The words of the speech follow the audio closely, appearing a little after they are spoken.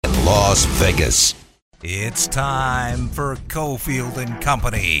Las Vegas. It's time for Cofield and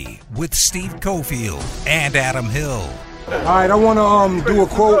Company with Steve Cofield and Adam Hill. All right, I want to do a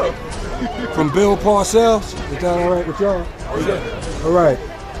quote from Bill Parcells. Is that all right with y'all? All right.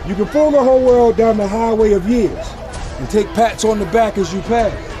 You can fool the whole world down the highway of years and take pats on the back as you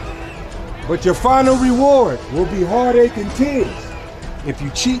pass. But your final reward will be heartache and tears if you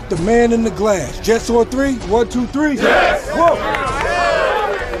cheat the man in the glass. Jets on three? 1, 2, 3. Yes! Whoa!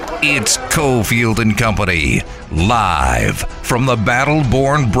 It's Cofield and Company, live from the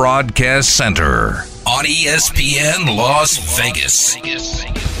Battleborn Broadcast Center on ESPN Las Vegas.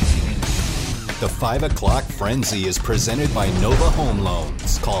 The 5 o'clock frenzy is presented by Nova Home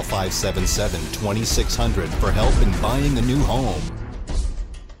Loans. Call 577-2600 for help in buying a new home.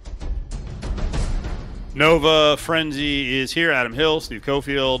 Nova Frenzy is here. Adam Hill, Steve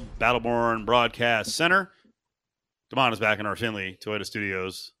Cofield, Battleborn Broadcast Center. Damon is back in our Findlay Toyota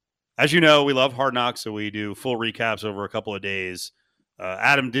Studios. As you know, we love Hard Knocks, so we do full recaps over a couple of days.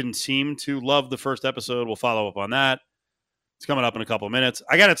 Adam didn't seem to love the first episode. We'll follow up on that. It's coming up in a couple of minutes.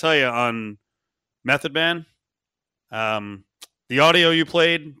 I got to tell you, on Method Man, the audio you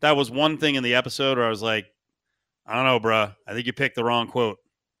played, that was one thing in the episode where I was like, I don't know, bruh. I think you picked the wrong quote.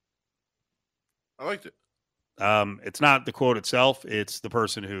 I liked it. It's not the quote itself. It's the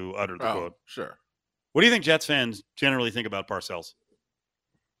person who uttered the quote. Sure. What do you think Jets fans generally think about Parcells?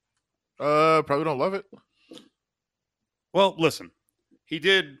 Probably don't love it. Well, listen, he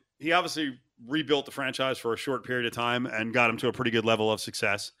obviously rebuilt the franchise for a short period of time and got him to a pretty good level of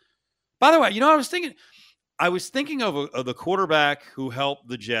success. By the way, I was thinking of the quarterback who helped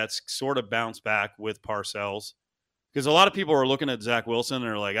the Jets sort of bounce back with Parcells, because a lot of people are looking at Zach Wilson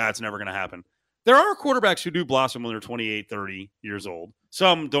and are like, it's never going to happen. There are quarterbacks who do blossom when they're 28, 30 years old.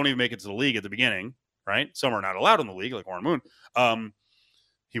 Some don't even make it to the league at the beginning, right? Some are not allowed in the league, like Warren Moon.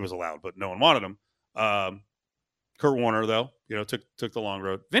 He was allowed, but no one wanted him. Kurt Warner, though, took the long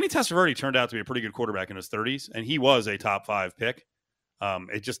road. Vinny Testaverde turned out to be a pretty good quarterback in his 30s, and he was a top 5 pick.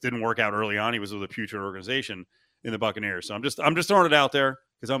 It just didn't work out early on. He was with a putrid organization in the Buccaneers. So I'm just throwing it out there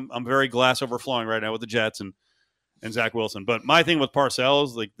because I'm very glass overflowing right now with the Jets and Zach Wilson. But my thing with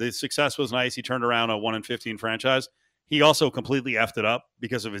Parcells, like, the success was nice. He turned around a 1-15 franchise. He also completely effed it up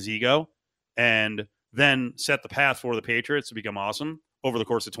because of his ego, and then set the path for the Patriots to become awesome over the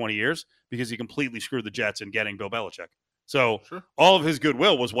course of 20 years because he completely screwed the Jets in getting Bill Belichick. So all of his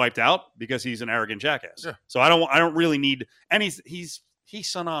goodwill was wiped out because he's an arrogant jackass. Yeah. So I don't really need, and he's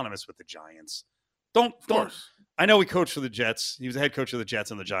synonymous with the Giants. Don't. I know he coached for the Jets. He was the head coach of the Jets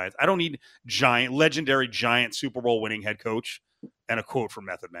and the Giants. I don't need legendary Giant Super Bowl winning head coach and a quote from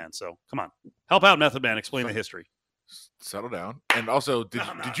Method Man. So come on, help out Method Man. Explain the history. Settle down. And also,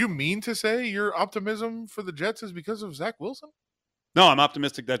 did you mean to say your optimism for the Jets is because of Zach Wilson? No, I'm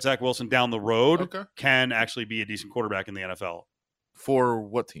optimistic that Zach Wilson down the road can actually be a decent quarterback in the NFL. For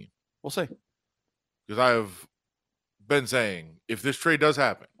what team? We'll see. Because I have been saying, if this trade does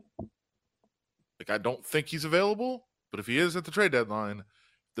happen, I don't think he's available, but if he is at the trade deadline,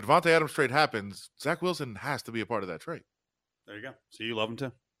 the Devontae Adams trade happens, Zach Wilson has to be a part of that trade. There you go. So you love him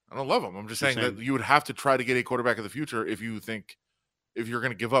too? I don't love him. I'm just saying that you would have to try to get a quarterback of the future if you're going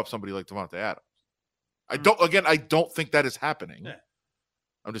to give up somebody like Devontae Adams. I don't think that is happening. Yeah.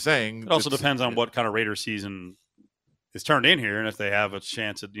 I'm just saying. It also depends on what kind of Raiders season is turned in here, and if they have a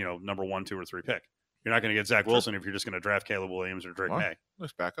chance at number 1, 2, or 3 pick. You're not going to get Zach Wilson if you're just going to draft Caleb Williams or Drake May.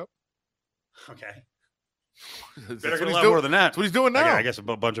 Nice backup. Okay. Better get a lot more than that. That's what he's doing now. I guess a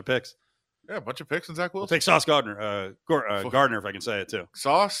bunch of picks. Yeah, a bunch of picks and Zach Wilson. We'll take Sauce Gardner, Gardner, if I can say it too.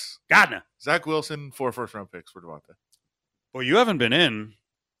 Sauce Gardner, Zach Wilson, 4 first-round picks for Devontae. Well, you haven't been in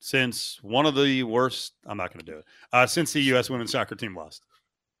since one of the worst. I'm not going to do it. Since the U.S. women's soccer team lost.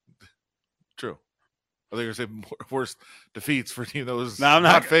 True. I think you're saying worst defeats for a team that was I'm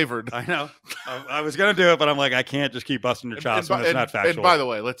not favored. I know. I was going to do it, but I'm like, I can't just keep busting your chops when it's not factual. And by the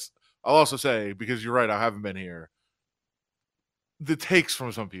way, I'll also say, because you're right, I haven't been here, the takes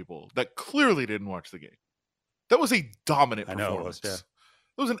from some people that clearly didn't watch the game. That was a dominant performance. I know it was, yeah.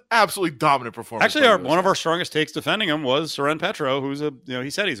 It was an absolutely dominant performance. Actually, one of our strongest takes defending him was Soren Petro, who's he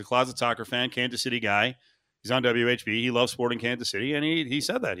said he's a closet soccer fan, Kansas City guy. He's on WHB. He loves sporting Kansas City, and he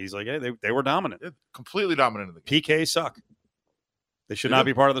said that. He's like, hey, they were dominant. Completely dominant in the game. PKs suck. They should not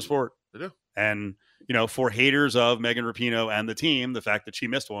be part of the sport. They do. And, for haters of Megan Rapinoe and the team, the fact that she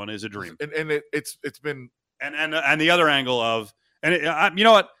missed one is a dream. And it's been – And the other angle of – and you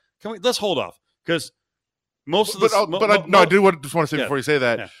know what? Let's hold off because most of the – I do just want to say before you say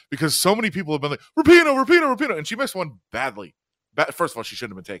that, because so many people have been like, Rapinoe, and she missed one badly. First of all, she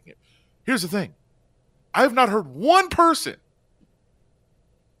shouldn't have been taking it. Here's the thing. I have not heard one person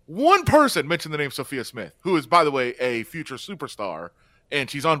one person mentioned the name Sophia Smith, who is, by the way, a future superstar, and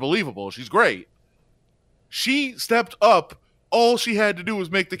she's unbelievable. She's great. She stepped up. All she had to do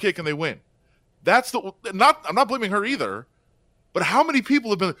was make the kick, and they win. I'm not blaming her either, but how many people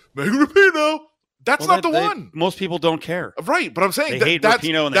have been like, Megan Rapinoe? That's not the one. Most people don't care. Right, but I'm saying they hate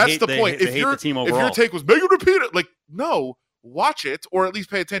Rapinoe, and that's the point. If hate the team overall. If your take was Megan Rapinoe, like, no, watch it, or at least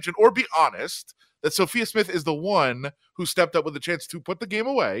pay attention, or be honest that Sophia Smith is the one who stepped up with a chance to put the game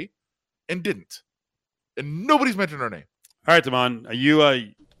away and didn't. And nobody's mentioned her name. All right, Damon,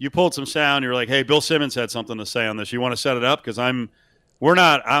 you pulled some sound. You're like, hey, Bill Simmons had something to say on this. You want to set it up? Because I'm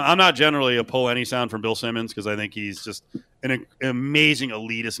not generally a pull any sound from Bill Simmons because I think he's just an amazing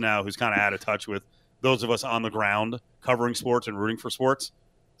elitist now who's kind of out of touch with those of us on the ground covering sports and rooting for sports.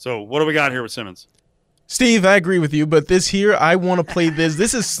 So what do we got here with Simmons? Steve, I agree with you, but this here, I want to play this.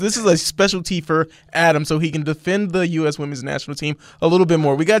 This is a specialty for Adam so he can defend the U.S. women's national team a little bit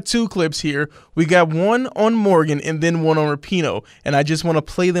more. We got 2 clips here. We got one on Morgan and then one on Rapinoe, and I just want to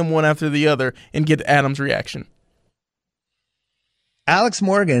play them one after the other and get Adam's reaction. Alex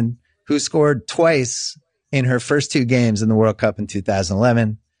Morgan, who scored twice in her first 2 games in the World Cup in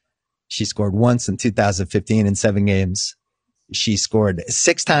 2011. She scored once in 2015 in 7 games. She scored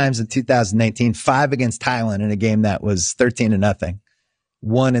 6 times in 2019, 5 against Thailand in a game that was 13-0,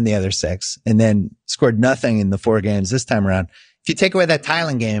 1 in the other 6, and then scored nothing in the 4 games this time around. If you take away that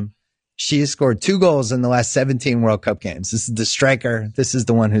Thailand game, she has scored 2 goals in the last 17 World Cup games. This is the striker. This is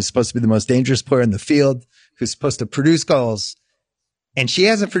the one who's supposed to be the most dangerous player in the field, who's supposed to produce goals. And she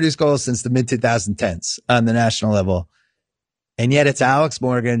hasn't produced goals since the mid-2010s on the national level. And yet it's Alex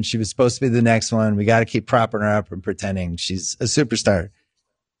Morgan. She was supposed to be the next one. We got to keep propping her up and pretending she's a superstar.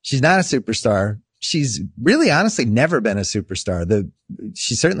 She's not a superstar. She's really honestly never been a superstar.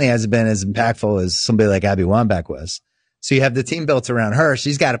 She certainly hasn't been as impactful as somebody like Abby Wambach was. So you have the team built around her.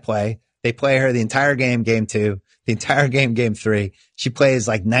 She's got to play. They play her the entire game, game 2, the entire game, game 3. She plays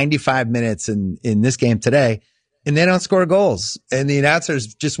like 95 minutes in this game today, and they don't score goals. And the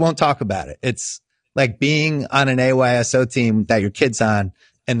announcers just won't talk about it. It's like being on an AYSO team that your kid's on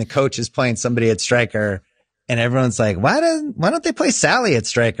and the coach is playing somebody at striker and everyone's like, why don't they play Sally at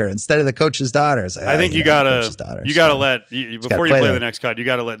striker instead of the coach's daughter? Like, I think you gotta let before you play the next cut, you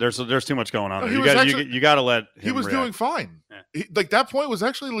gotta let, there's too much going on. No, you gotta let him he was react. doing fine. Yeah. Like that point was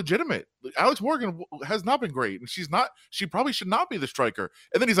actually legitimate. Alex Morgan has not been great and she probably should not be the striker.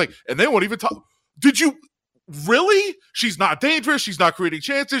 And then he's like, and they won't even talk. Did you really? She's not dangerous. She's not creating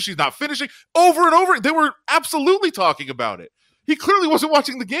chances. She's not finishing. Over and over. They were absolutely talking about it. He clearly wasn't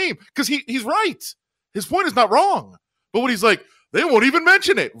watching the game because he's right. His point is not wrong. But when he's like, they won't even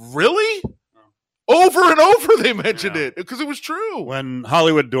mention it. Really? Over and over they mentioned it because it was true. When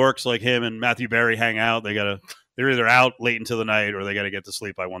Hollywood dorks like him and Matthew Berry hang out, they're either out late into the night or they got to get to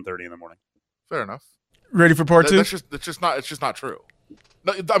sleep by 1:30 in the morning. Fair enough. Ready for part 2? It's just not true.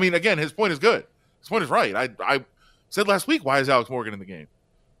 No, I mean, again, his point is good. His point is right. I said last week, why is Alex Morgan in the game?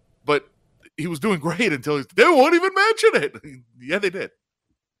 But he was doing great until they won't even mention it. Yeah, they did.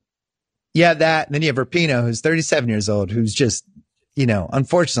 Yeah, that. And then you have Rapinoe, who's 37 years old, who's just,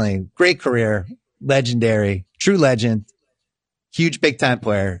 unfortunately, great career, legendary, true legend, huge big time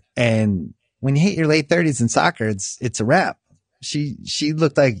player. And when you hit your late 30s in soccer, it's a wrap. She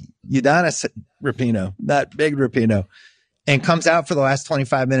looked like Udonis Rapinoe, not big Rapinoe. And comes out for the last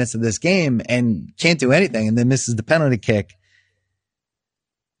 25 minutes of this game and can't do anything and then misses the penalty kick.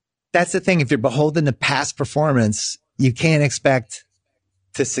 That's the thing. If you're beholden to past performance, you can't expect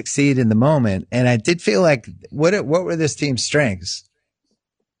to succeed in the moment. And I did feel like, what were this team's strengths?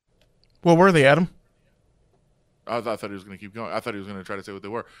 What were they, Adam? I thought he was going to keep going. I thought he was going to try to say what they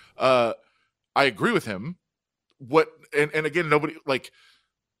were. I agree with him. And again, nobody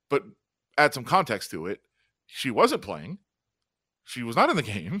but add some context to it. She wasn't playing. She was not in the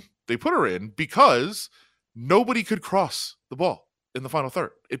game. They put her in because nobody could cross the ball in the final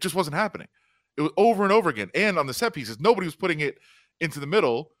third. It just wasn't happening. It was over and over again. And on the set pieces, nobody was putting it into the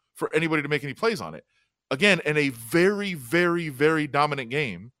middle for anybody to make any plays on it. Again, in a very, very, very dominant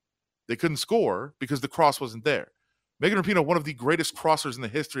game, they couldn't score because the cross wasn't there. Megan Rapinoe, one of the greatest crossers in the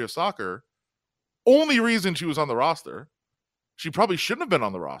history of soccer, only reason she was on the roster, she probably shouldn't have been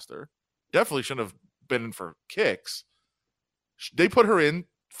on the roster, definitely shouldn't have been in for kicks. They put her in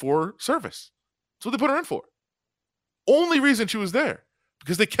for service. That's what they put her in for. Only reason she was there,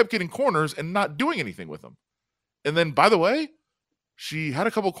 because they kept getting corners and not doing anything with them. And then, by the way, she had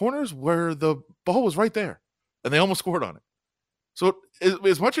a couple corners where the ball was right there, and they almost scored on it. So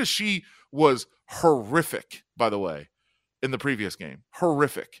as much as she was horrific, by the way, in the previous game,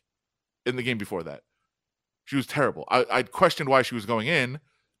 horrific in the game before that, she was terrible. I questioned why she was going in.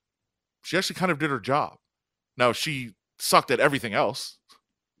 she actually kind of did her job. Now, she sucked at everything else.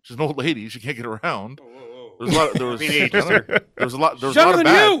 She's an old lady. She can't get around. There's a lot. There was a lot. There was a lot of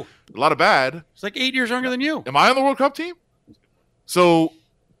bad. You. A lot of bad. It's like 8 years younger than you. Am I on the World Cup team? So,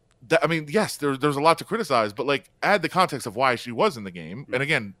 I mean, yes, there's a lot to criticize, but like add the context of why she was in the game, and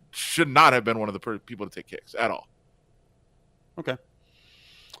again, should not have been one of the people to take kicks at all. Okay.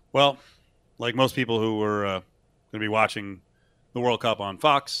 Well, like most people who were going to be watching the World Cup on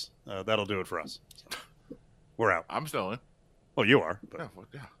Fox, that'll do it for us. So, we're out. I'm still in. Well, you are. But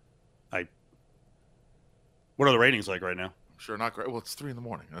yeah. What are the ratings like right now? Sure, not great. Well, it's 3 a.m.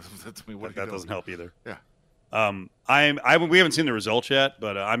 That doesn't help either. Yeah. We haven't seen the results yet,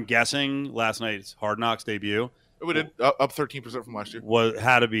 but I'm guessing last night's Hard Knocks debut. We did up 13% from last year.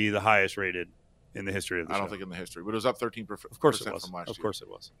 Had to be the highest rated in the history of the show. I don't think in the history, but it was up 13%. Of course it was. From last year.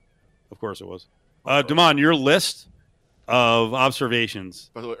 Of course it was. Damon, your list of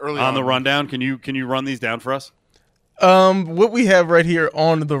observations by the way, early on the rundown. Can you run these down for us? What we have right here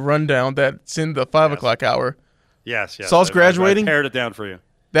on the rundown that's in the 5 o'clock hour. Yes. Saul's graduating. I pared it down for you.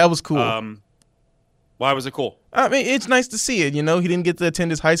 That was cool. Why was it cool? I mean, it's nice to see it. You know, he didn't get to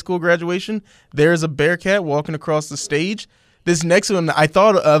attend his high school graduation. There's a Bearcat walking across the stage. This next one, I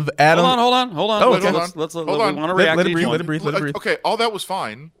thought of Adam. Hold on. Oh, okay. Let's we want to react. Let it breathe. Okay, all that was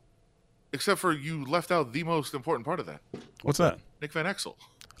fine, except for you left out the most important part of that. What's that? Nick Van Exel.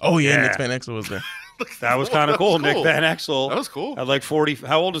 Oh, yeah. Nick Van Exel was there. That was kind of cool. Nick Van Exel. That was cool. At like 40.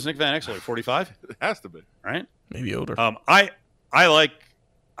 How old is Nick Van Exel? Like 45? It has to be. Right? Maybe older. I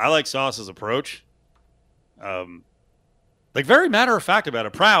like Sauce's approach. Like very matter of fact about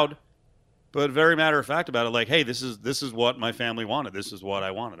it. Proud, but very matter of fact about it. Like, hey, this is what my family wanted. This is what I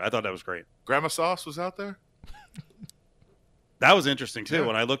wanted. I thought that was great. Grandma Sauce was out there? That was interesting, too. Yeah.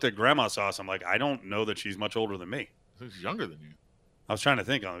 When I looked at Grandma Sauce, I'm like, I don't know that she's much older than me. She's younger than you. I was trying to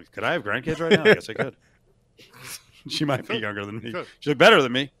think, could I have grandkids right now? I guess I could. She might be younger than me. She looked better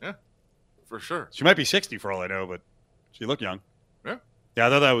than me. Yeah, for sure. She might be 60 for all I know, but she looked young. Yeah. Yeah, I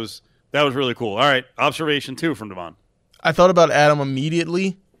thought that was really cool. All right, observation 2 from Devon. I thought about Adam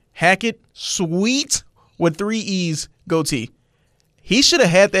immediately. Hackett, sweet, with 3 E's, goatee. He should have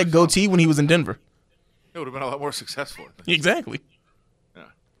had that goatee when he was in Denver. It would have been a lot more successful. Exactly. Yeah.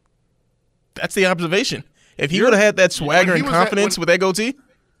 That's the observation. If he would have had that swagger and confidence with that goatee.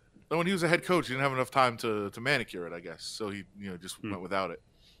 When he was a head coach, he didn't have enough time to manicure it, I guess. So he just went without it.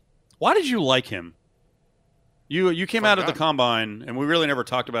 Why did you like him? You came out of the guy. combine, and we really never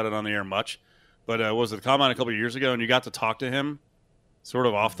talked about it on the air much. But was it the combine a couple of years ago, and you got to talk to him sort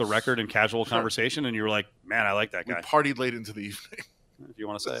of off the record in casual conversation, and you were like, man, I like that guy. We partied late into the evening. If you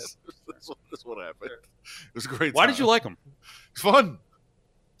want to say it. That's what happened. It was a great Why time. did you like him? It's fun.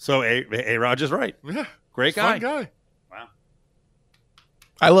 So A-Raj is right. Yeah. Great guy. Fun guy. Wow.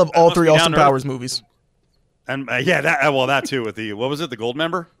 I love all must 3 be Austin down to Powers movies. And that too with the, what was it, the gold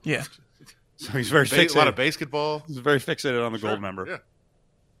member? Yeah. So he's very fixated. A lot of basketball. He's very fixated on the gold member. Yeah.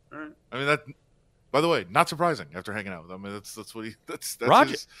 All right. I mean, that. By the way, not surprising after hanging out with him. I mean, that's what he. That's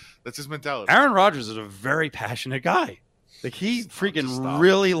his mentality. Aaron Rodgers is a very passionate guy. Like he freaking Stop.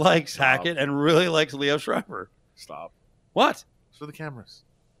 really likes Stop. Hackett and really likes Leo Schreiber. Stop. What? It's for the cameras.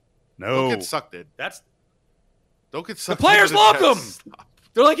 No. Don't get sucked in. Don't get The sucked. players into love the him. Stop.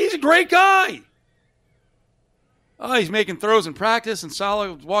 They're like, he's a great guy. Oh, he's making throws in practice, and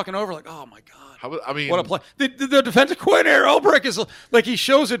Salah was walking over like, oh my god, I mean, what a play! The defensive coordinator Ulbrich is like, he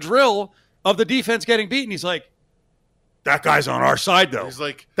shows a drill of the defense getting beaten. He's like, that guy's on our side though. He's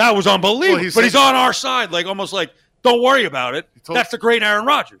like, that was unbelievable, well, but he's on our side. Like almost like, don't worry about it. That's the great Aaron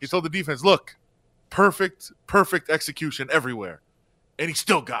Rodgers. He told the defense, look, perfect execution everywhere, and he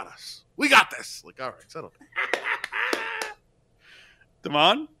still got us. We got this. Like, all right, settle down.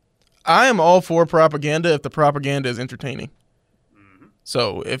 Damon? I am all for propaganda if the propaganda is entertaining. Mm-hmm.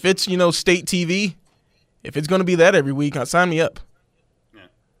 So if it's, state TV, if it's going to be that every week, sign me up. Yeah.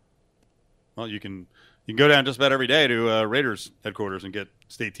 Well, you can go down just about every day to Raiders headquarters and get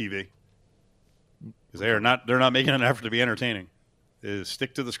state TV. Because they're not making an effort to be entertaining. They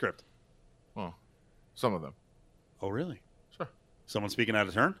stick to the script. Well, some of them. Oh, really? Sure. Someone speaking out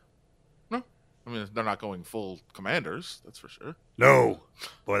of turn? No. I mean, they're not going full Commanders, that's for sure. No.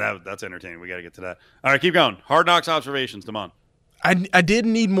 Boy, that's entertaining. We got to get to that. All right, keep going. Hard Knocks observations, Damon. I did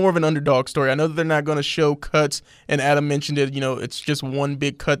need more of an underdog story. I know that they're not going to show cuts, and Adam mentioned it. It's just one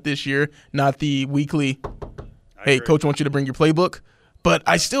big cut this year, not the weekly, hey, coach wants you to bring your playbook. But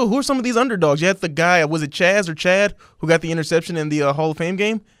who are some of these underdogs? You had the guy, was it Chad, who got the interception in the Hall of Fame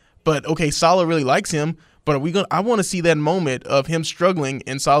game? But, okay, Salah really likes him, but I want to see that moment of him struggling,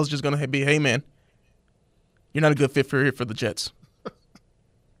 and Salah's just going to be, hey, man, you're not a good fit for the Jets.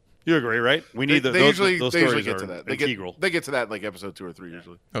 You agree, right? We need they those usually stories get are to that. integral. They get to that like episode 2 or 3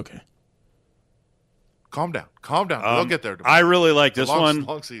 usually. Okay. Calm down. They'll get there. I really like this long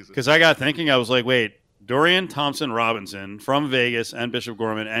one season. because I got thinking. I was like, wait, Dorian Thompson-Robinson from Vegas and Bishop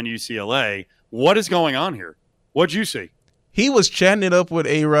Gorman and UCLA. What is going on here? What'd you see? He was chatting it up with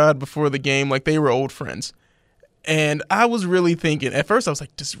A-Rod before the game like they were old friends. And I was really thinking, at first I was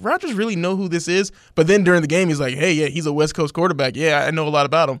like, does Rodgers really know who this is? But then during the game, he's like, hey, yeah, he's a West Coast quarterback. Yeah, I know a lot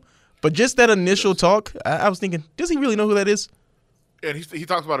about him. But just that initial talk, I was thinking, does he really know who that is? And he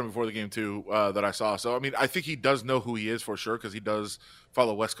talked about him before the game, too, that I saw. So, I mean, I think he does know who he is for sure because he does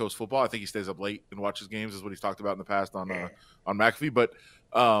follow West Coast football. I think he stays up late and watches games is what he's talked about in the past on McAfee. But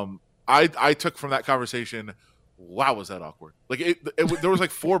I took from that conversation, wow, was that awkward. Like, there was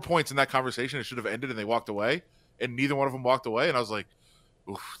like 4 points in that conversation. It should have ended and they walked away. And neither one of them walked away. And I was like,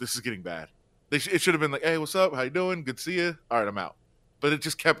 oof, this is getting bad. It should have been like, hey, what's up? How you doing? Good to see you. All right, I'm out. But it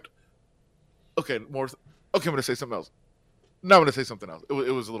just kept, okay, I'm going to say something else. No, I'm going to say something else. It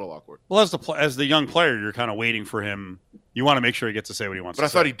was a little awkward. Well, as the young player, you're kind of waiting for him. You want to make sure he gets to say what he wants but to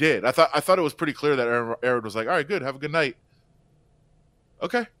say. But I thought he did. I thought it was pretty clear that Aaron was like, all right, good. Have a good night.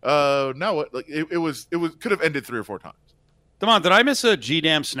 Okay. Now what? Like it could have ended 3 or 4 times. Damon, did I miss a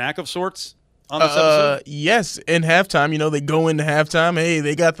G-Dam snack of sorts on this episode? Yes. In halftime, they go into halftime. Hey,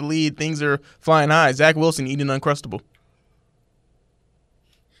 they got the lead. Things are flying high. Zach Wilson eating Uncrustable.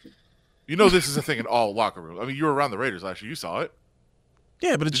 This is a thing in all locker rooms. I mean, you were around the Raiders last year. You saw it.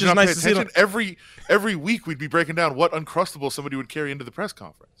 Yeah, but it's Did just nice to see it. Every week we'd be breaking down what Uncrustable somebody would carry into the press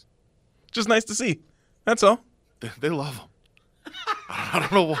conference. Just nice to see. That's all. They love them. I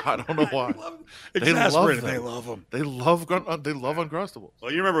don't know why. They love them. They love Uncrustables.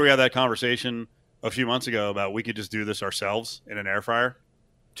 Well, you remember we had that conversation a few months ago about we could just do this ourselves in an air fryer?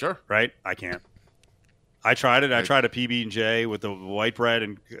 Sure. Right? I can't. I tried it. I tried a PB&J with the white bread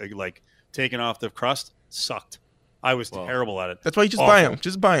and taking off the crust. Sucked. I was terrible at it. That's why you just buy them.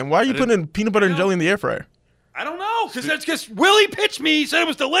 Just buy them. Why are you putting peanut butter and jelly in the air fryer? I don't know. Because Willie pitched me. He said it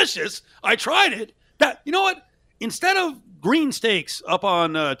was delicious. I tried it. You know what? Instead of green steaks up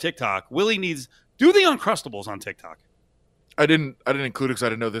on TikTok, Willie needs do the Uncrustables on TikTok. I didn't include it because I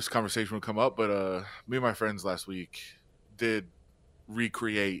didn't know this conversation would come up. But me and my friends last week did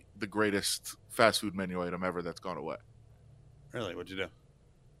recreate the greatest fast food menu item ever that's gone away. Really? What'd you do?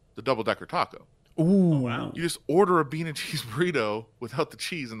 The double-decker taco. Ooh. Oh, wow. You just order a bean and cheese burrito without the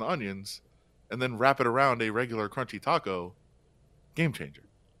cheese and the onions and then wrap it around a regular crunchy taco. Game changer.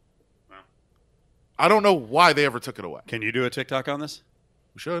 Wow. I don't know why they ever took it away. Can you do a TikTok on this?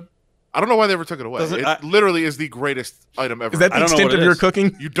 We should. I don't know why they ever took it away. It literally is the greatest item ever. Is that the extent of your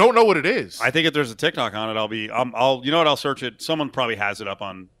cooking? You don't know what it is. I think if there's a TikTok on it, I'll search it. Someone probably has it up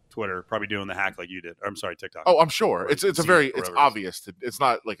on Twitter, probably doing the hack like you did. I'm sorry, TikTok. Oh, I'm sure. It's obvious. It's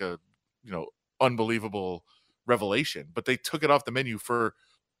not like a, unbelievable revelation, but they took it off the menu for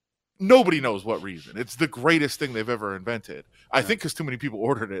nobody knows what reason. It's the greatest thing they've ever invented. I think because too many people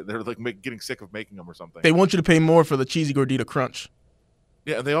ordered it. They're getting sick of making them or something. They want you to pay more for the cheesy gordita crunch.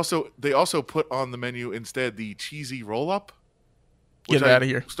 Yeah, and they also put on the menu instead the cheesy roll-up. Get out of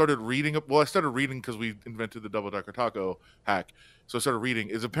here. I started reading because we invented the double-decker taco hack. So I started reading.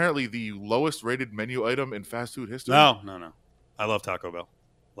 Is apparently the lowest rated menu item in fast food history. No. I love Taco Bell.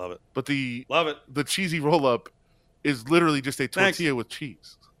 Love it. But love it. The cheesy roll-up is literally just a tortilla with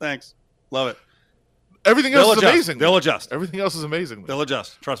cheese. Thanks. Love it. Everything else is amazing. They'll adjust. Everything else is amazing. They'll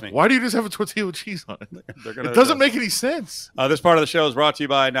adjust. Trust me. Why do you just have a tortilla with cheese on it? It doesn't make any sense. This part of the show is brought to you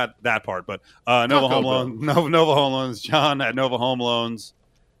by, not that part, but Nova Home Loans. Nova Home Loans. John at Nova Home Loans.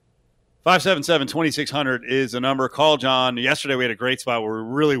 577-2600 is the number. Call John. Yesterday we had a great spot where we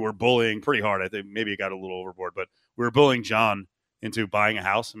really were bullying pretty hard. I think maybe it got a little overboard, but we were bullying John into buying a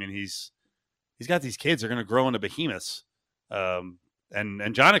house. I mean, he's got these kids. They're going to grow into behemoths. And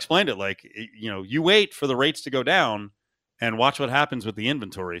John explained it like, you wait for the rates to go down and watch what happens with the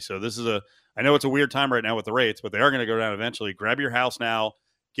inventory. So I know it's a weird time right now with the rates, but they are going to go down eventually. Grab your house now.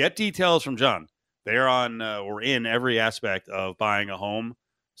 Get details from John. They are on or in every aspect of buying a home.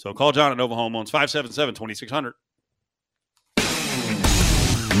 So call John at Nova Home Loans, 577-2600.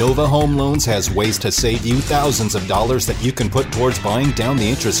 Nova Home Loans has ways to save you thousands of dollars that you can put towards buying down the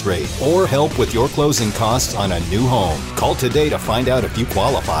interest rate or help with your closing costs on a new home. Call today to find out if you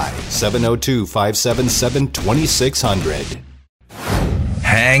qualify. 702-577-2600.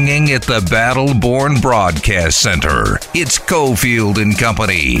 Hanging at the Battle-Born Broadcast Center, it's Cofield and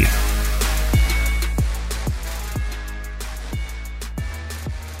Company.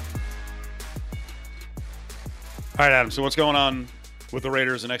 All right, Adam, so what's going on with the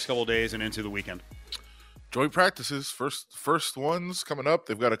Raiders the next couple of days and into the weekend? Joint practices, first ones coming up.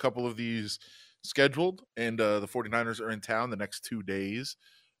 They've got a couple of these scheduled, and the 49ers are in town the next 2 days.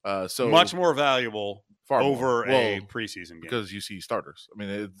 So much more valuable far over more. a preseason game. Because you see starters. I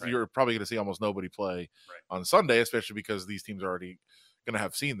mean, Right. You're probably going to see almost nobody play on Sunday, especially because these teams are already going to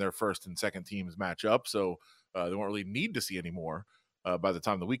have seen their first and second teams match up. So they won't really need to see any more by the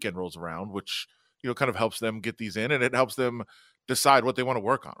time the weekend rolls around, which kind of helps them get these in, and it helps them decide what they want to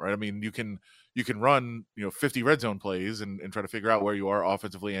work on, right? I mean, you can run 50 red zone plays and try to figure out where you are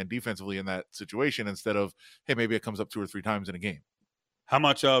offensively and defensively in that situation instead of, hey, maybe it comes up 2 or 3 times in a game. How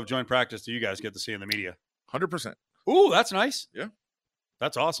much of joint practice do you guys get to see in the media? 100%. Ooh, that's nice. Yeah.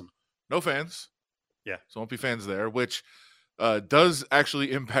 That's awesome. No fans. Yeah. So won't be fans there, which does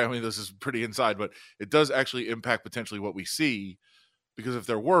actually impact, I mean, this is pretty inside, but it does actually impact potentially what we see, because if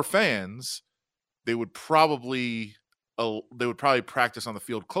there were fans, they would probably practice on the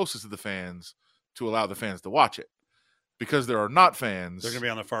field closest to the fans to allow the fans to watch it. Because there are not fans, They're going to be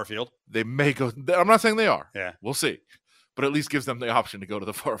on the far field. They may go. I'm not saying they are. Yeah. We'll see. But at least gives them the option to go to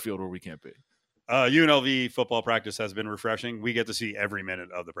the far field where we can't be. UNLV football practice has been refreshing. We get to see every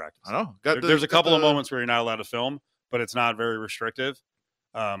minute of the practice. I know. There's a couple of moments where you're not allowed to film, but it's not very restrictive.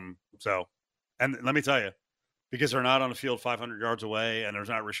 And let me tell you, because they're not on the field 500 yards away and there's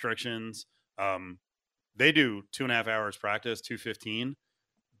not restrictions, they do 2.5 hours practice, 2:15,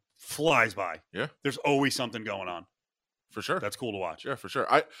 flies by. Yeah. There's always something going on. For sure. That's cool to watch. Yeah, for sure.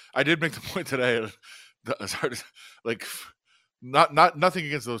 I did make the point today, like, nothing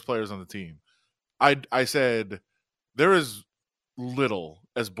against those players on the team. I said there is little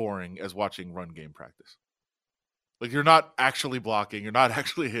as boring as watching run game practice. Like, you're not actually blocking, you're not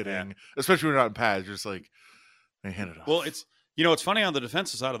actually hitting, especially when you're not in pads. You're just like, hey, hand it off. Well, it's funny on the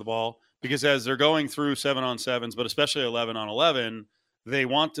defensive side of the ball, because as they're going through 7-on-7s, but especially 11-on-11, they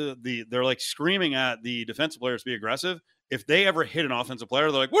want they're like screaming at the defensive players to be aggressive. If they ever hit an offensive player,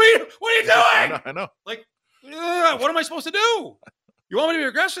 they're like, what are you doing? I know. Like, what am I supposed to do? You want me to be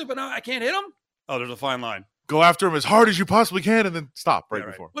aggressive, but no, I can't hit him? Oh, there's a fine line. Go after him as hard as you possibly can and then stop right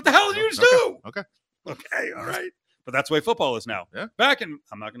before. What the hell did you just do? Okay. All right. But that's the way football is now. Yeah.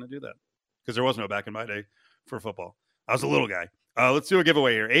 I'm not going to do that because there was no back in my day for football. I was a little guy. Let's do a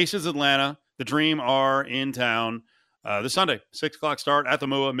giveaway here. Aces Atlanta, the Dream are in town this Sunday, 6 o'clock start at the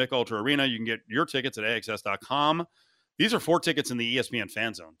MUA Mick Ultra Arena. You can get your tickets at AXS.com. These are 4 tickets in the ESPN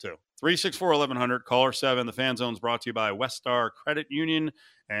Fan Zone, too. 364-1100, caller 7. The Fan Zone is brought to you by West Star Credit Union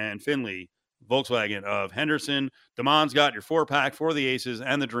and Finley Volkswagen of Henderson. Damon's got your 4-pack for the Aces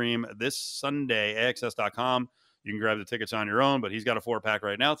and the Dream this Sunday, AXS.com. You can grab the tickets on your own, but he's got a 4-pack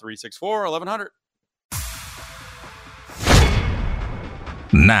right now, 364-1100.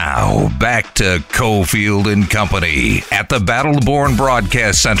 Now, back to Cofield and Company at the Battleborn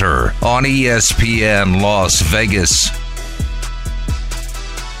Broadcast Center on ESPN Las Vegas.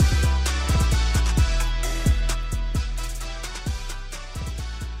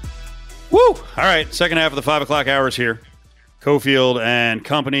 Woo! All right, second half of the 5 o'clock hours here. Cofield and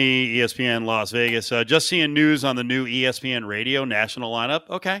Company, ESPN Las Vegas. Just seeing news on the new ESPN Radio national lineup.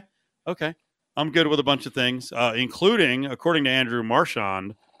 Okay. I'm good with a bunch of things, including, according to Andrew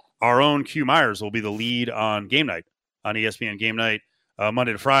Marchand, our own Q Myers will be the lead on game night, on ESPN Game Night,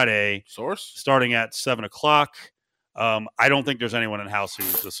 Monday to Friday. Source? Starting at 7 o'clock. I don't think there's anyone in-house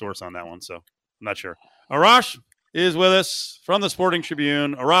who's the source on that one, so I'm not sure. Arash is with us from the Sporting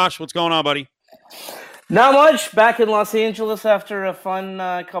Tribune. Arash, what's going on, buddy? Not much. Back in Los Angeles after a fun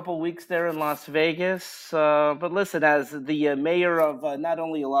couple weeks there in Las Vegas. But listen, as the mayor of not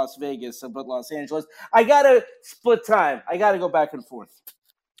only Las Vegas, but Los Angeles, I got to split time. I got to go back and forth.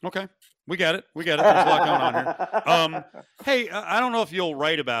 Okay. We got it. There's a lot going on here. Hey, I don't know if you'll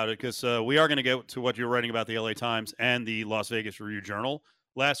write about it because we are going to get to what you're writing about the LA Times and the Las Vegas Review-Journal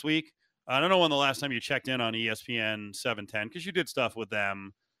last week. I don't know when the last time you checked in on ESPN 710 because you did stuff with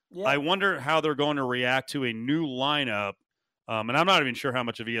them. Yeah. I wonder how they're going to react to a new lineup. And I'm not even sure how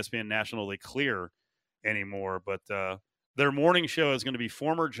much of ESPN National they clear anymore. But their morning show is going to be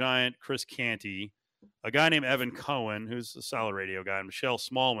former Giant Chris Canty, a guy named Evan Cohen, who's a solid radio guy, and Michelle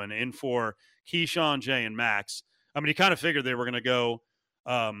Smallman, in for Keyshawn, Jay, and Max. I mean, you kind of figured they were going to go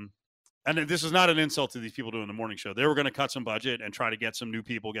and this is not an insult to these people doing the morning show. They were going to cut some budget and try to get some new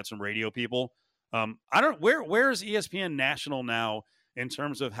people, get some radio people. Where is ESPN National now in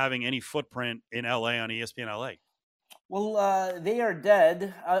terms of having any footprint in LA on ESPN LA? Well, they are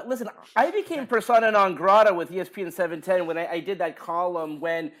dead. Listen, I became persona non grata with ESPN 710 when I did that column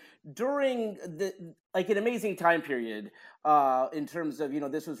when during an amazing time period in terms of,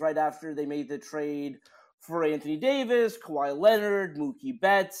 this was right after they made the trade for Anthony Davis, Kawhi Leonard, Mookie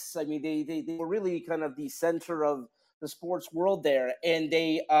Betts. I mean, they were really kind of the center of the sports world there. And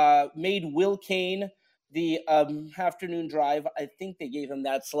they made Will Kane the afternoon drive. I think they gave him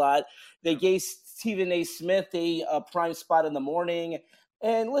that slot. They gave Stephen A. Smith a prime spot in the morning.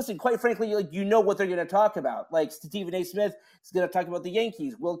 And listen, quite frankly, like, you know what they're going to talk about. Like, Stephen A. Smith is going to talk about the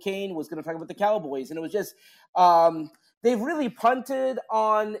Yankees. Will Kane was going to talk about the Cowboys. And it was just they've really punted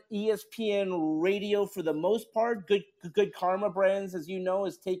on ESPN radio for the most part. Good Karma Brands, as you know,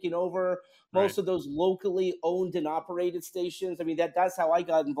 has taken over most of those locally owned and operated stations. I mean, that's how I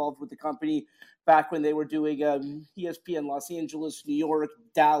got involved with the company back when they were doing ESPN Los Angeles, New York,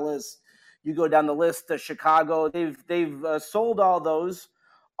 Dallas. You go down the list to Chicago. They've sold all those,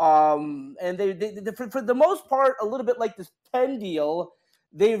 and they for the most part, a little bit like this Penn deal.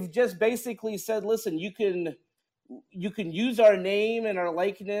 They've just basically said, listen, you can use our name and our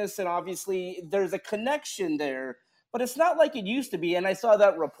likeness, and obviously there's a connection there, but it's not like it used to be. And I saw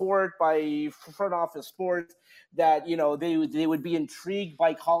that report by Front Office Sports that, you know, they would be intrigued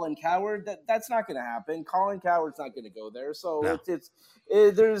by Colin Cowherd. That's not going to happen. Colin Cowherd's not going to go there. So no.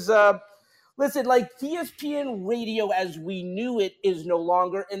 There's listen, like, ESPN radio as we knew it is no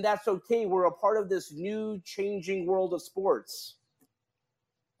longer, and that's okay. We're a part of this new changing world of sports.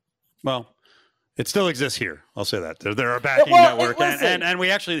 Well, it still exists here. I'll say that. They're a backing network. And we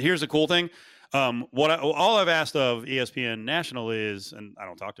actually, here's the cool thing. All I've asked of ESPN National is, and I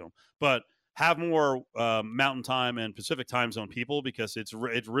don't talk to them, but have more Mountain Time and Pacific Time Zone people, because it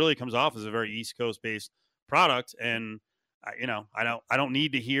really comes off as a very East Coast based product. And I don't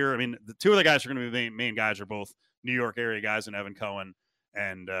need to hear. I mean, the two of the guys who are going to be the main guys are both New York area guys, and Evan Cohen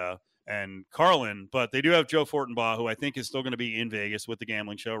and Carlin. But they do have Joe Fortenbaugh, who I think is still going to be in Vegas with the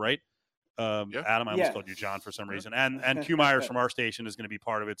gambling show, right? Adam, I almost called you John for some reason. And Q Myers from our station is going to be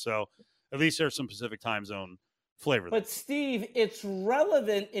part of it. So at least there's some Pacific Time Zone flavor there. But Steve, it's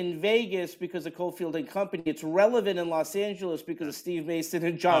relevant in Vegas because of Cofield and Company. It's relevant in Los Angeles because of Steve Mason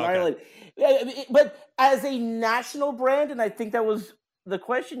and John Ireland. But as a national brand, and I think that was the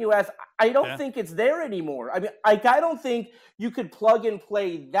question you asked, I don't think it's there anymore. I mean, I don't think you could plug and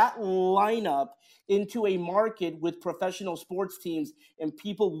play that lineup into a market with professional sports teams and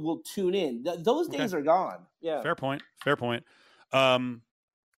people will tune in. Those days are gone. Yeah. Fair point.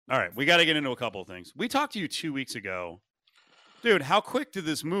 All right, we got to get into a couple of things. We talked to you 2 weeks ago. Dude, how quick did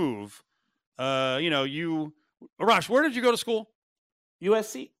this move? Arash, where did you go to school?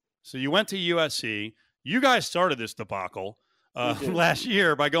 USC. So you went to USC. You guys started this debacle last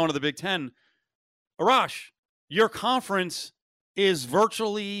year by going to the Big Ten. Arash, your conference is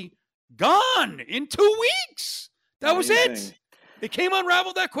virtually gone in 2 weeks. That was it. It came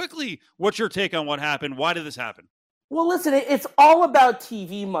unraveled that quickly. What's your take on what happened? Why did this happen? Well, listen, it's all about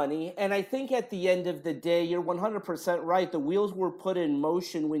TV money, and I think at the end of the day, you're 100% right. The wheels were put in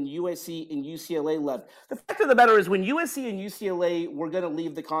motion when USC and UCLA left. The fact of the matter is, when USC and UCLA were going to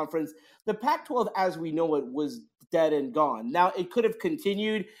leave the conference, the Pac-12, as we know it, was dead and gone. Now, it could have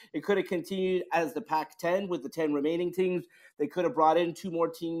continued. It could have continued as the Pac-10 with the 10 remaining teams. They could have brought in 2 more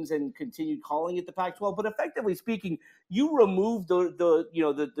teams and continued calling it the Pac-12. But effectively speaking, you remove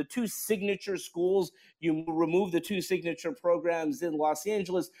the 2 signature schools. You remove the 2 signature programs in Los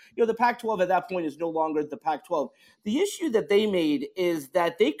Angeles. The Pac-12 at that point is no longer the Pac-12. The issue that they made is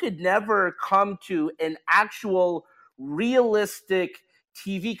that they could never come to an actual realistic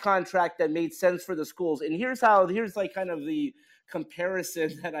TV contract that made sense for the schools. And here's like kind of the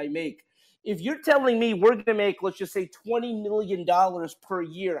comparison that I make. If you're telling me we're going to make, let's just say, $20 million per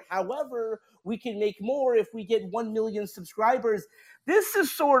year, however, we can make more if we get 1 million subscribers, this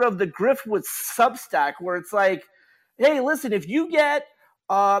is sort of the grift with Substack, where it's like, hey, listen, if you get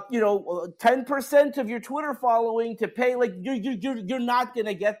 10% of your Twitter following to pay, like, you're not going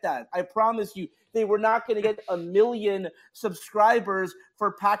to get that. I promise you, they were not going to get 1 million subscribers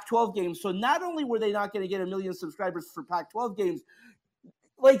for Pac-12 games. So not only were they not going to get 1 million subscribers for Pac-12 games,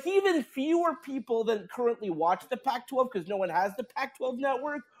 like, even fewer people than currently watch the Pac-12, because no one has the Pac-12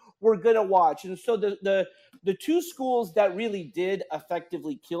 network, were going to watch. And so the 2 schools that really did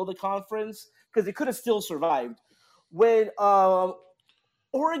effectively kill the conference, because it could have still survived, when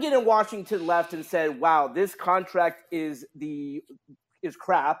Oregon and Washington left and said, wow, this contract is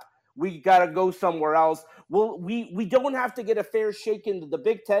crap. We got to go somewhere else. Well, we don't have to get a fair shake into the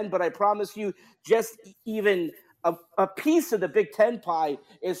Big Ten, but I promise you, just even a piece of the Big Ten pie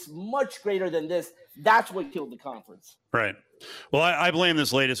is much greater than this. That's what killed the conference. Right. Well, I blame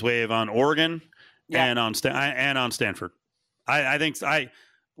this latest wave on Oregon and on Stanford. I think Stanford.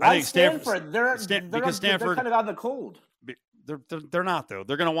 They're kind of on the cold. They're not though.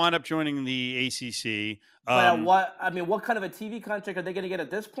 They're going to wind up joining the ACC. But what kind of a TV contract are they going to get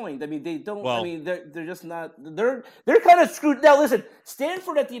at this point? I mean, they don't. Well, I mean, they're just not. They're kind of screwed. Now, listen,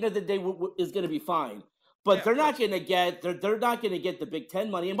 Stanford at the end of the day is going to be fine, but they're not going to get. They're not going to get the Big Ten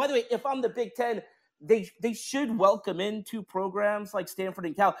money. And by the way, if I'm the Big Ten, they should welcome in two programs like Stanford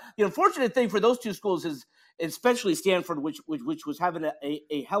and Cal. The unfortunate thing for those two schools is, especially Stanford, which was having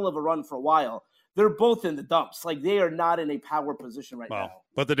a hell of a run for a while. They're both in the dumps. Like, they are not in a power position right now.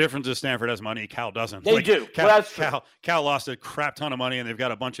 But the difference is Stanford has money, Cal doesn't. They do. Cal lost a crap ton of money, and they've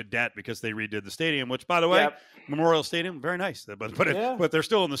got a bunch of debt because they redid the stadium, which, by the way, Memorial Stadium, very nice. But they're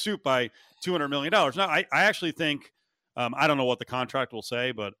still in the soup by $200 million. Now, I actually think, I don't know what the contract will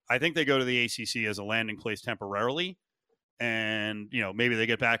say, but I think they go to the ACC as a landing place temporarily. And, maybe they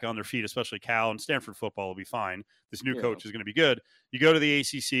get back on their feet, especially Cal, and Stanford football will be fine. This new coach is going to be good. You go to the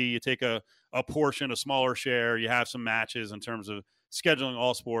ACC, you take a portion, a smaller share, you have some matches in terms of scheduling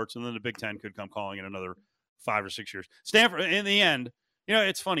all sports, and then the Big Ten could come calling in another 5 or 6 years. Stanford, in the end,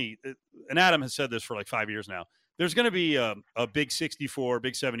 it's funny, and Adam has said this for like 5 years now, there's going to be a Big 64,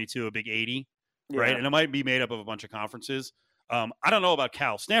 Big 72, a Big 80, right? And it might be made up of a bunch of conferences. I don't know about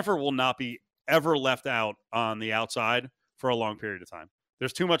Cal. Stanford will not be ever left out on the outside for a long period of time.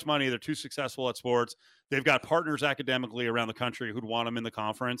 There's too much money. They're too successful at sports. They've got partners academically around the country who'd want them in the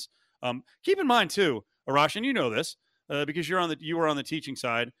conference. Keep in mind too, Arash, and you know this because you were on the teaching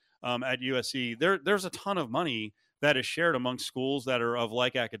side at USC. There's a ton of money that is shared among schools that are of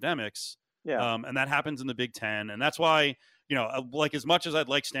like academics. And that happens in the Big Ten. And that's why, like, as much as I'd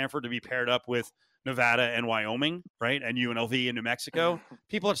like Stanford to be paired up with Nevada and Wyoming, right, and UNLV in New Mexico,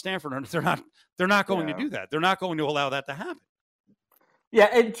 people at Stanford they're not going to do that. They're not going to allow that to happen. Yeah,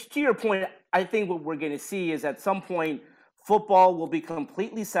 and to your point, I think what we're going to see is at some point football will be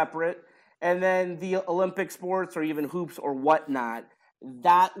completely separate, and then the Olympic sports or even hoops or whatnot,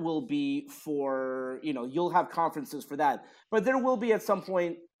 that will be for, you'll have conferences for that. But there will be at some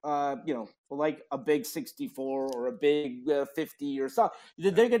point, like a Big 64 or a Big 50 or something.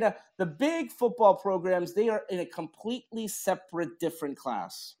 The big football programs, they are in a completely separate, different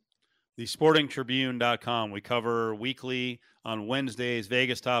class. TheSportingTribune.com. We cover weekly on Wednesdays,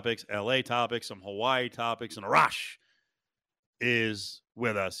 Vegas topics, LA topics, some Hawaii topics, and Arash is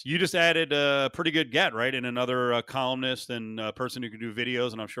with us. You just added a pretty good get, right? And another columnist and a person who can do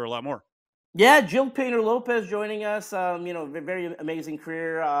videos, and I'm sure a lot more. Yeah, Jill Painter-Lopez joining us. Very amazing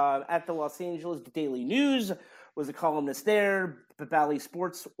career at the Los Angeles Daily News. Was a columnist there. Valley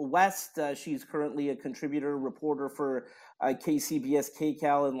Sports West. She's currently a contributor, reporter for KCBS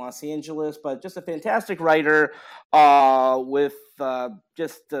KCAL in Los Angeles. But just a fantastic writer.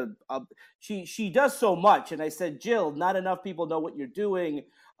 She does so much. And I said, Jill, not enough people know what you're doing.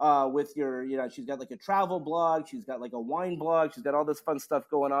 With your, she's got like a travel blog, she's got like a wine blog, she's got all this fun stuff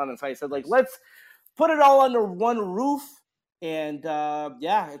going on. And so I said, like, let's put it all under one roof. And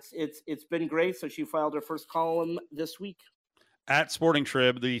it's been great. So she filed her first column this week. At Sporting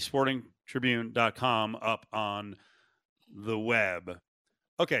Trib, the sportingtribune.com up on the web.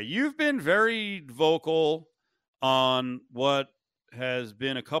 Okay, you've been very vocal on what has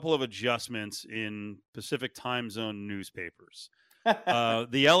been a couple of adjustments in Pacific time zone newspapers.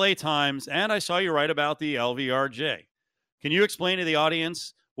 The LA Times, and I saw you write about the LVRJ. Can you explain to the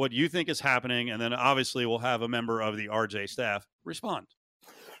audience what you think is happening? And then obviously we'll have a member of the RJ staff respond.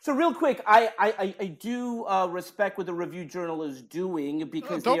 So real quick, I do respect what the Review Journal is doing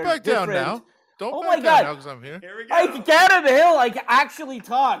because don't they are back different. down now. Don't back down now because I'm here. Here we go. Like, Adam Hill actually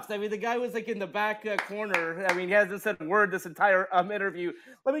talks. I mean, the guy was like in the back corner. I mean, he hasn't said a word this entire interview.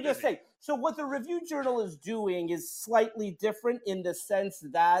 Let me just say, so what the Review Journal is doing is slightly different in the sense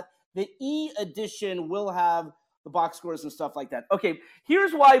that the e-edition will have the box scores and stuff like that. Okay,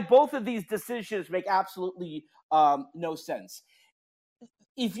 here's why both of these decisions make absolutely no sense.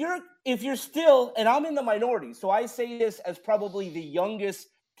 If you're still, and I'm in the minority, so I say this as probably the youngest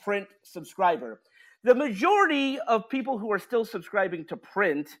print subscriber. The majority of people who are still subscribing to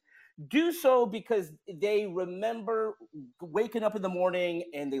print do so because they remember waking up in the morning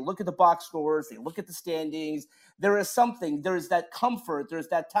and they look at the box scores, they look at the standings. There's that comfort, there's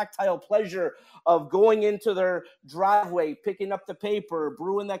that tactile pleasure of going into their driveway, picking up the paper,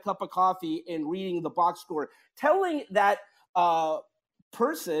 brewing that cup of coffee, and reading the box score. Telling that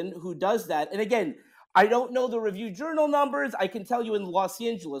person who does that, and again, I don't know the Review Journal numbers. I can tell you in Los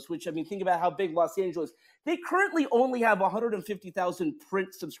Angeles, which, I mean, think about how big Los Angeles, they currently only have 150,000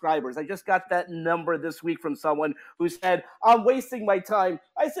 print subscribers. I just got that number this week from someone who said, I'm wasting my time.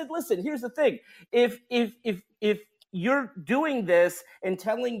 I said, listen, here's the thing. If you're doing this and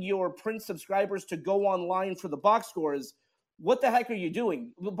telling your print subscribers to go online for the box scores, what the heck are you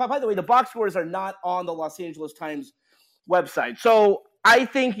doing? By the way, the box scores are not on the Los Angeles Times website. So I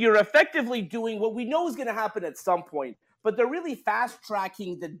think you're effectively doing what we know is going to happen at some point, but they're really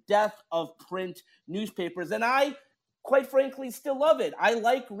fast-tracking the death of print newspapers. And I, quite frankly, still love it. I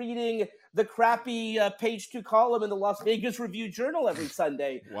like reading the crappy page 2 column in the Las Vegas Review-Journal every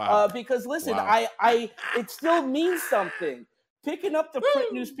Sunday. Wow. Because, listen, Wow. it still means something. Picking up the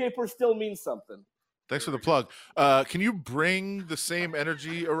print newspaper still means something. Thanks for the plug. Can you bring the same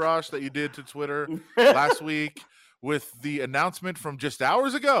energy, Arash, that you did to Twitter last week with the announcement from just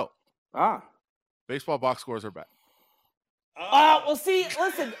hours ago? Baseball box scores are back. Well, see,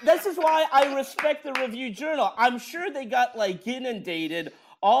 listen, this is why I respect the Review-Journal. I'm sure they got, like, inundated,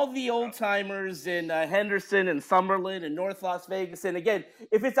 all the old-timers in Henderson and Summerlin and North Las Vegas. And, again,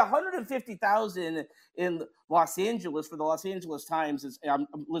 if it's 150,000 in Los Angeles for the Los Angeles Times,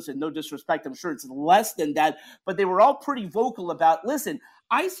 listen, no disrespect, I'm sure it's less than that. But they were all pretty vocal about, listen,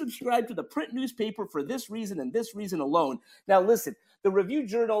 I subscribe to the print newspaper for this reason and this reason alone. Now, listen, the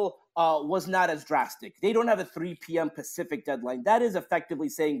Review-Journal was not as drastic. They don't have a 3 p.m. Pacific deadline. That is effectively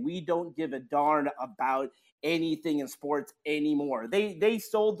saying we don't give a darn about anything in sports anymore. They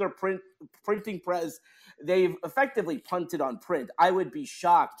sold their printing press. They've effectively punted on print. I would be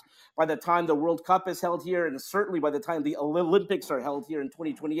shocked by the time the World Cup is held here, and certainly by the time the Olympics are held here in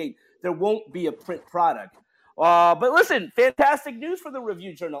 2028, there won't be a print product. But listen, fantastic news for the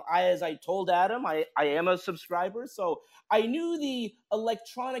Review-Journal. As I told Adam, I am a subscriber, so I knew the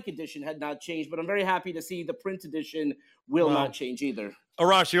electronic edition had not changed, but I'm very happy to see the print edition will not change either.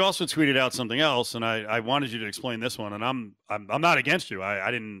 Arash, you also tweeted out something else, and I wanted you to explain this one, and I'm not against you. I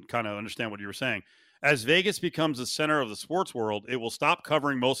didn't kind of understand what you were saying. As Vegas becomes the center of the sports world, it will stop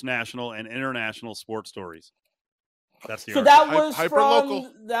covering most national and international sports stories. That's the article.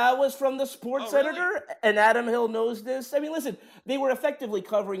 That was from the sports editor, and Adam Hill knows this. I mean, listen, they were effectively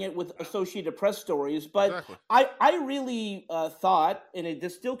covering it with Associated Press stories, but I really thought, and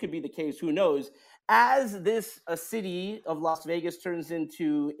this still could be the case, who knows, as this city of Las Vegas turns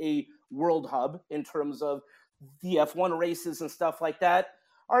into a world hub in terms of the F1 races and stuff like that,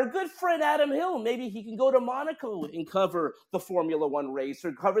 our good friend Adam Hill, maybe he can go to Monaco and cover the Formula One race,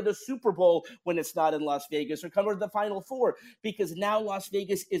 or cover the Super Bowl when it's not in Las Vegas, or cover the Final Four, because now Las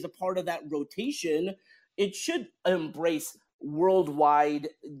Vegas is a part of that rotation. It should embrace worldwide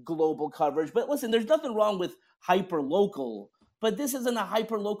global coverage. But listen, there's nothing wrong with hyper-local, but this isn't a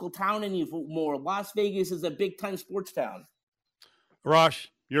hyper-local town anymore. Las Vegas is a big-time sports town. Arash,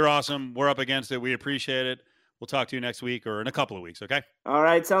 you're awesome. We're up against it. We appreciate it. We'll talk to you next week or in a couple of weeks, okay? All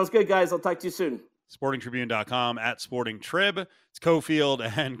right, sounds good, guys. I'll talk to you soon. SportingTribune.com, @SportingTrib. It's Cofield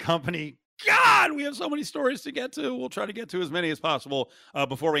and Company. God, we have so many stories to get to. We'll try to get to as many as possible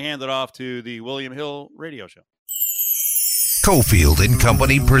before we hand it off to the William Hill radio show. Cofield and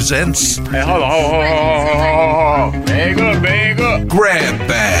Company presents. Hey, hold on. Bag up. Grab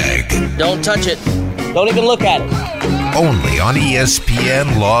Bag. Don't touch it. Don't even look at it. Only on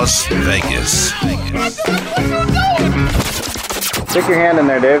ESPN Las Vegas. Stick your hand in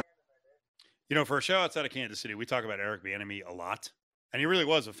there, Dave. You know, for a show outside of Kansas City, we talk about Eric Bieniemy a lot. And he really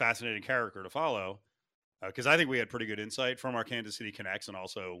was a fascinating character to follow, because I think we had pretty good insight from our Kansas City connects. And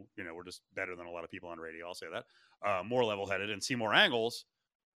also, you know, we're just better than a lot of people on radio. I'll say that. More level-headed and see more angles.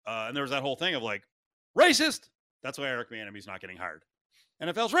 And there was that whole thing of like, racist. That's why Eric Bieniemy's not getting hired.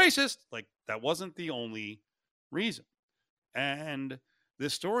 NFL's racist. Like, that wasn't the only reason. And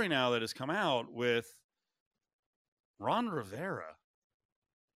this story now that has come out with Ron Rivera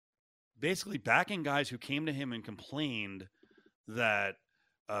basically backing guys who came to him and complained that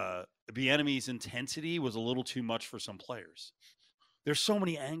Bieniemy's intensity was a little too much for some players. There's so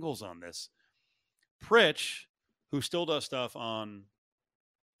many angles on this. Pritch, who still does stuff on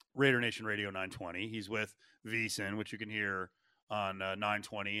Raider Nation Radio 920, he's with VSiN, which you can hear on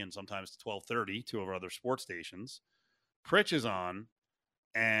 920 and sometimes 1230, two of our other sports stations. Pritch is on,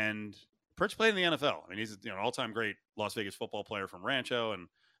 and Pritch played in the NFL. I mean, he's an all-time great Las Vegas football player from Rancho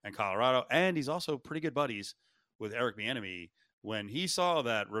and Colorado, and he's also pretty good buddies with Eric Bieniemy. When he saw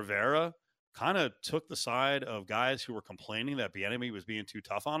that Rivera kind of took the side of guys who were complaining that Bieniemy was being too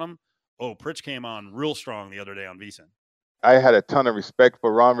tough on him, Pritch came on real strong the other day on VSiN. I had a ton of respect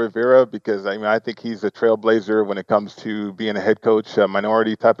for Ron Rivera because, I mean, I think he's a trailblazer when it comes to being a head coach, a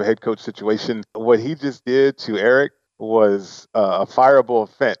minority type of head coach situation. What he just did to Eric was a fireable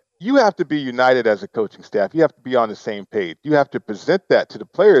offense. You have to be united as a coaching staff. You have to be on the same page. You have to present that to the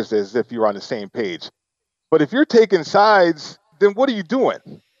players as if you're on the same page. But if you're taking sides, then what are you doing?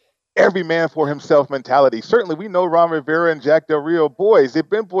 Every man for himself mentality. Certainly, we know Ron Rivera and Jack Del Rio boys. They've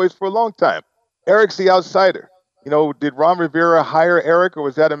been boys for a long time. Eric's the outsider. did Ron Rivera hire Eric, or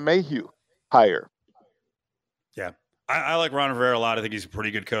was that a Mayhew hire? Yeah. I like Ron Rivera a lot. I think he's a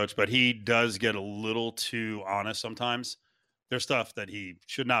pretty good coach, but he does get a little too honest sometimes. There's stuff that he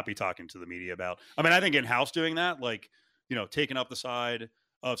should not be talking to the media about. I mean, I think in-house doing that, like, taking up the side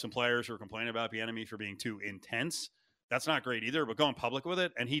of some players who are complaining about Bieniemy for being too intense, that's not great either, but going public with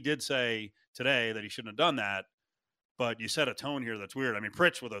it. And he did say today that he shouldn't have done that, but you set a tone here that's weird. I mean,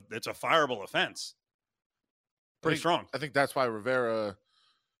 Pritch it's a fireable offense. Pretty strong. I think that's why Rivera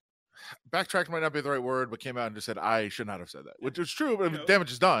backtracked might not be the right word, but came out and just said, I should not have said that, which is true, but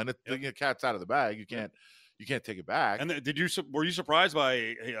damage is done. The cat's out of the bag. You can't take it back. And were you surprised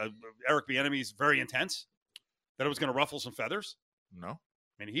by Eric Bieniemy's very intense, that it was going to ruffle some feathers? No.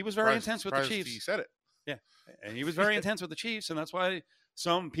 I mean, he was very intense with the Chiefs. He said it. Yeah. And he was very intense with the Chiefs, and that's why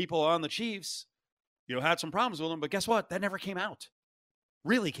some people on the Chiefs, had some problems with him. But guess what? That never came out.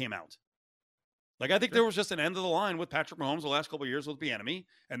 Really came out. Like, I think there was just an end of the line with Patrick Mahomes the last couple of years with Bieniemy,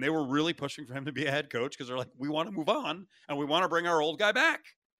 and they were really pushing for him to be a head coach because they're like, we want to move on, and we want to bring our old guy back.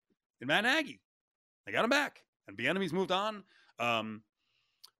 And Matt Nagy. They got him back. And Bieniemy's moved on.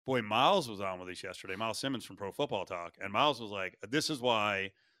 Miles was on with us yesterday. Miles Simmons from Pro Football Talk. And Miles was like, this is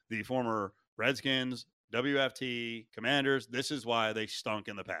why the former Redskins, WFT, Commanders, this is why they stunk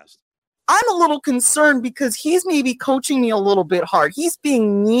in the past. I'm a little concerned because he's maybe coaching me a little bit hard. He's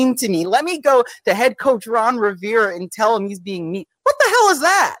being mean to me. Let me go to head coach Ron Rivera and tell him he's being mean. What the hell is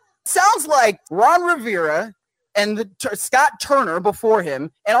that? Sounds like Ron Rivera and Scott Turner before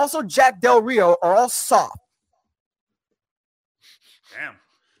him and also Jack Del Rio are all soft. Damn.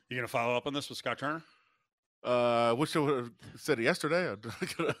 You going to follow up on this with Scott Turner? Wish I would have said it yesterday. I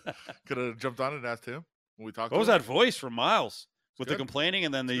could have jumped on it and asked him when we talked. What was him. that voice from Miles with the complaining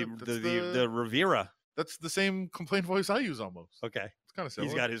and then the Rivera? That's the same complaint voice I use almost. Okay. It's kind of similar.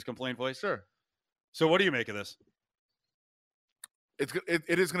 He's got his complaint voice? Sure. So what do you make of this?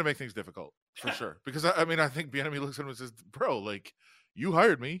 It is going to make things difficult for sure. Because I think Bieniemy looks at him and says, bro, like, you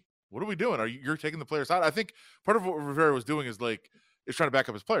hired me. What are we doing? You're taking the players out? I think part of what Rivera was doing is trying to back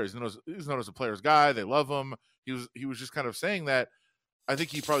up his players. He's known as a player's guy. They love him. He was just kind of saying that. I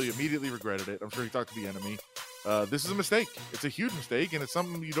think he probably immediately regretted it. I'm sure he talked to Bieniemy. This is a mistake. It's a huge mistake, and it's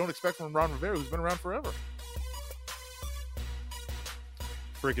something you don't expect from Ron Rivera, who's been around forever.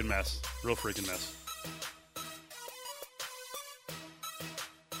 Freaking mess. Real freaking mess.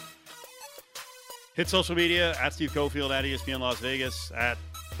 Hit social media at Steve Cofield, at ESPN Las Vegas, at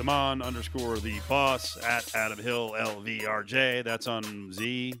Damon_the boss, at Adam Hill LVRJ. That's on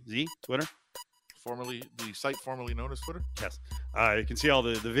Z Twitter. The site formerly known as Twitter. Yes. You can see all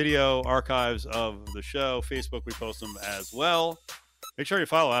the video archives of the show. Facebook, we post them as well. Make sure you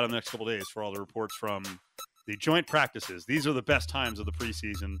follow Adam the next couple days for all the reports from the joint practices. These are the best times of the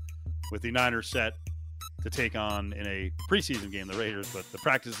preseason with the Niners set to take on in a preseason game the Raiders, but the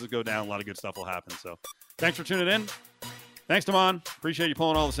practices go down. A lot of good stuff will happen. So thanks for tuning in. Thanks, Damon. Appreciate you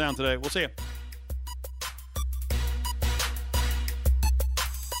pulling all this down today. We'll see you.